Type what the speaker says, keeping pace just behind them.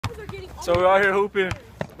So we're out here hooping.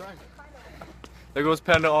 There goes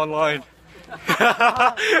Panda online. Wait,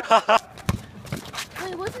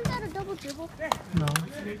 wasn't that a double dribble? No.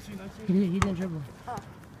 He didn't dribble. Oh,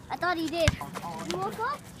 I thought he did. You woke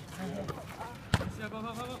up?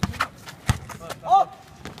 Oh!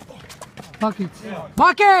 Buckets.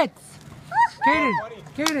 Buckets!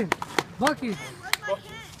 Kaden. Buckets.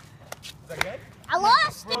 I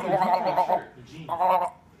lost it.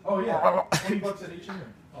 Oh yeah. $20 at H&M.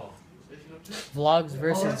 Vlogs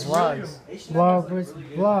versus vlogs. Vlog versus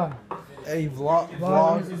vlog. Hey, vlog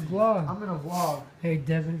versus vlog. I'm in a vlog. Hey,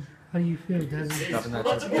 Devin. How do you feel, Devin? Dropping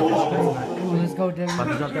that triple. Ooh, let's go, Devin. About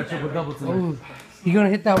to drop that triple double tonight. Ooh. You gonna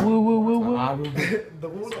hit that woo woo woo woo? The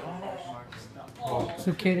woo.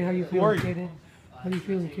 So, Kaden, how you feeling, Kaden? How you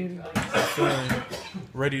feeling, Kaden?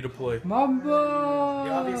 Ready to play.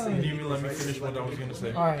 Mamba! Didn't even let me finish what I was gonna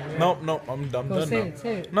say. Alright. No, I'm done now. Say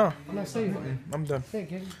it. No, I'm not saying it. I'm done. Say it,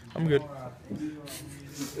 Kaden. I'm good.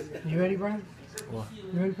 You ready, Brian? What?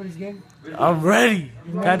 You ready for this game? I'm ready.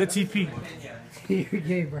 Got the TP. You're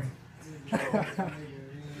gay, Brian.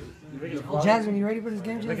 Jasmine, you ready for this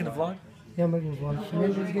game, Jasmine? Making the vlog? Yeah, I'm making a vlog. You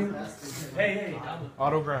ready for this game? Hey.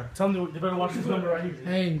 Autograph. Tell them they better watch this number right here.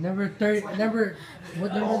 Hey, number 30, what number is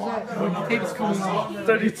that? When the tape's coming on.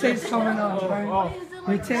 30. The tape's coming on, right?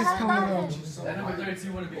 The tape's coming on. That number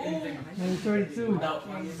 32 wouldn't be anything. Number 32. Without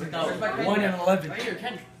 1 and 11. Right here,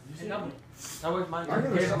 Ken. That was mine.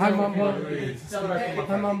 Hi, Mambo.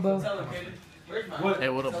 Hi, Mambo. Hey,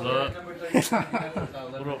 what up, blood?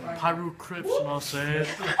 What up, Pyro Crips, you know what I'm saying?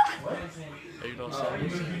 Hey, you know what I'm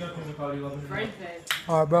saying?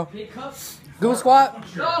 Alright, bro. Go squat.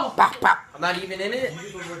 No! Pop, pop. I'm not even in it.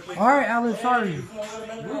 Alright, Alan, sorry.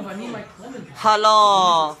 Move, I need my clemency.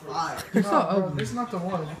 Hello. You're so ugly. It's not the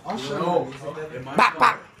one. I'll show you. Pop,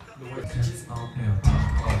 pop.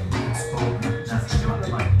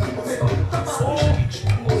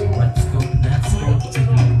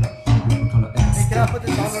 Hey, can I put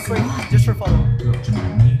this on real quick? Just for fun.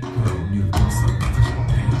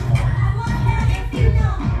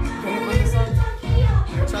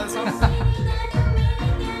 Try this on?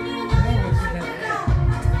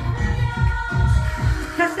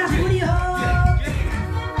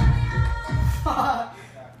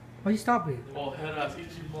 Why you stop it? Oh, head ass,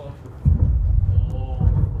 eat you more.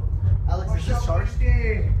 Alex, is this charged?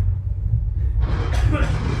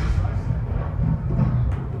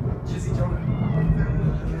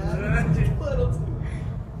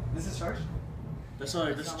 This is charged? That's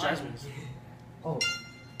alright, this is Jasmine's. Oh.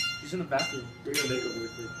 She's in the bathroom. Bring your makeup really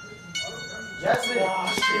quick. Jasmine!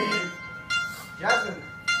 Jasmine!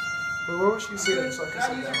 Wait, where was she sitting so I can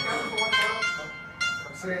sit down?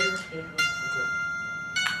 I'm sitting here. Okay.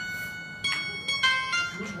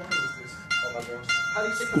 Whose water was this? Oh, my girl's. How do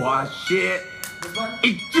you say Squash shit. this one?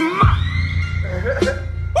 Yiruma.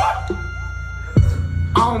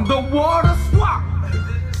 On the water swap.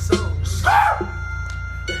 This is so...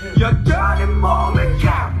 Your dirty moment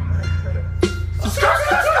count.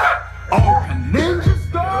 Open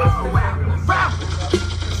ninjas go. Ramble, ramble,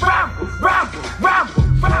 ramble, ramble,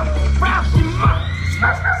 ramble, ramble,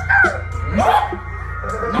 ramble.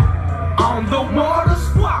 On the water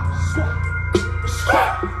swap.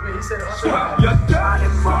 Wait, he said it. Your dirty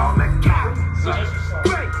moment count.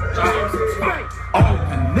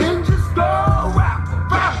 Open ninjas go. Ramble,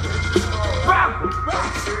 ramble, ramble,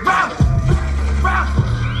 ramble, ramble.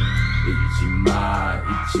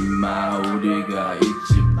 잊지마 우리가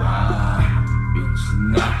잊지마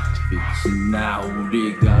빛이 나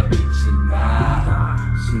우리가 빛이 나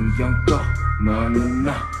신경 꺼 너는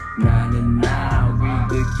너 나는 나 We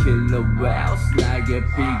the killer whales 날개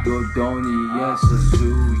피고 돈이에서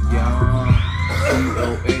수영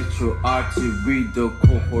C-O-H-O-R-T We the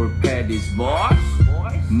cohort patties boys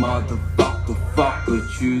Motherfucker fucker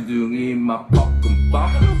주둥이 막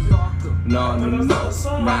뻐끔뻐끔 너는 너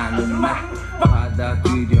나는 나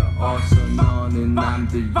받아들여 어서 너는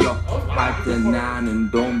남들 욕할 때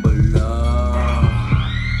나는 돈 벌러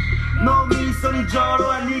너 미소니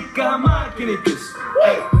저러하니까 막히니 키스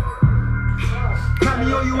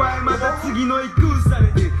髪を祝いまた次の行くされ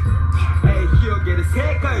ていく広げる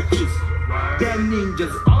世界地図 Them ninjas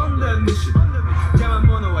on the mission 邪魔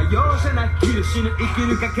者は容赦なく切る死ぬ生き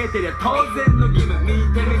るかけてりゃ当然の義務見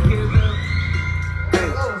てみきる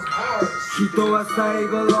人は最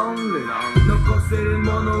後ロンリー残せる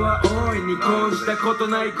ものは大いにこうしたこと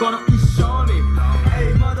ないこの一生に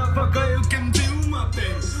Hey motherfucker you can do my thing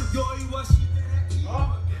酔いはしていい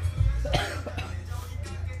わけ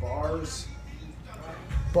Bars.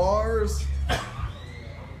 Bars.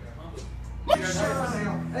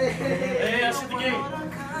 Hey, I see the game.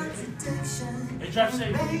 Hey, drive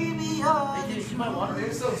safe. Hey, kid, you might water.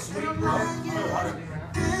 It's so sweet, bro. You might water.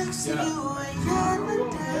 Sing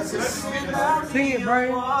it,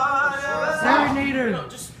 Brian. Serenader.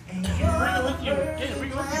 Just bring it with you. Get it,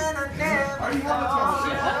 bring it with you. Are you on the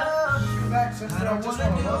top? Come back, since I don't just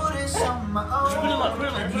want to look. Just put it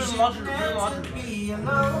in the laundry room.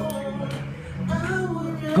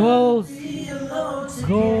 Goals.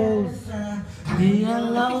 Goals. Be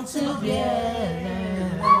alone together.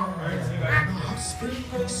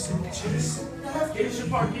 Get your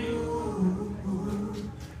part, kid.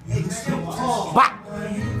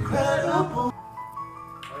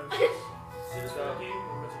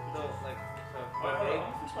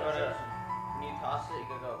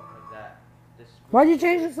 Why'd you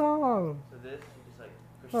change the song? So this, you just like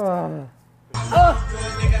push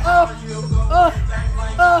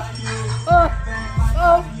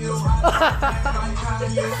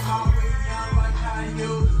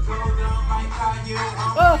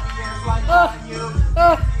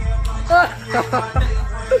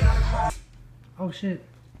Oh shit.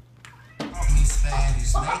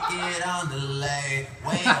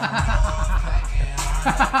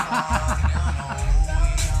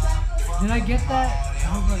 Did I get that? I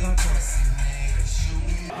hope I got that.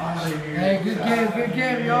 Hey, good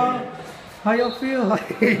game, y'all. How y'all feel?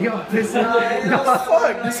 Y'all pissing off?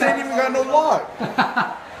 Fuck, this ain't even got no lock.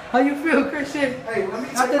 How you feel, Christian? Hey, let me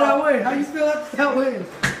After that win, how you feel after that win?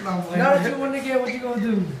 Now that you won the game, what you gonna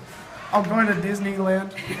do? I'm going to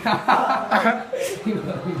Disneyland.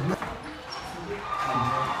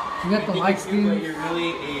 You got the light skin. You're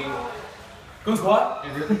really a... Go squat.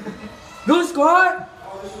 Go squad!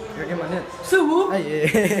 You're getting my nuts. Suwoo!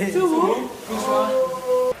 Hey, Suwoo!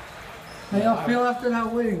 How y'all feel after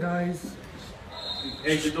that win, guys?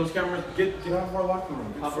 Hey, get those cameras. Get out of our locker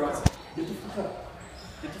room. Get the fuck out. Get the fuck out.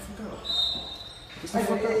 Get the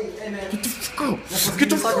fuck out. Get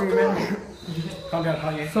the fuck out, man. Calm down,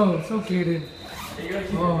 Kanye. So Kaden.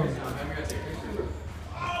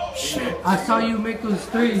 I saw you make those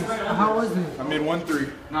threes. How was it? I made 1 3.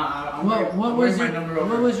 What was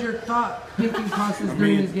your thought thinking process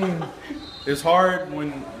during this game? It's hard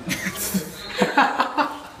when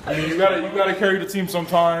I mean, you gotta carry the team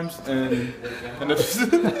sometimes, and that's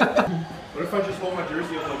what if I just hold my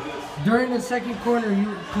jersey up like this? During the second quarter,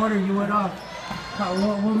 you went off.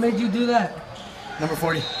 What made you do that? Number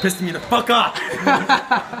 40. Pissed me the fuck off.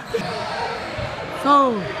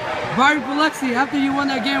 So, Brian Alexi, after you won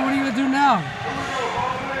that game, what are you gonna do now?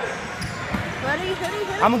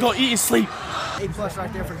 I'm gonna go eat and sleep. A+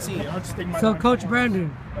 right there for the team. So, Coach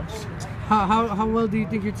Brandon, how well do you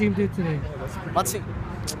think your team did today? My team,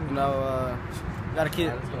 you know, gotta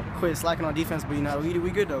quit slacking on defense, but you know,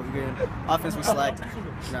 we good though. We good. Offense, we slacked.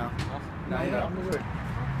 No, you know.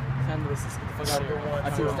 I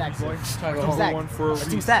team stack, boy. I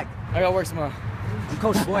team stack. I gotta work tomorrow. I'm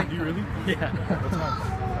coach, boy. Do you really? Yeah.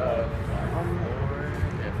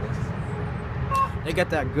 They got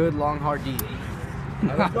that good long hard D.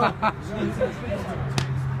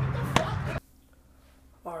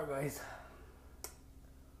 Alright guys,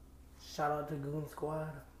 shout out to Goon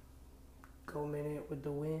Squad, Go Minute with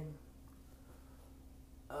the win.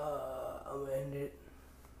 I'm gonna end it.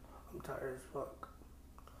 I'm tired as fuck.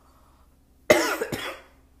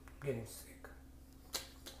 Getting sick.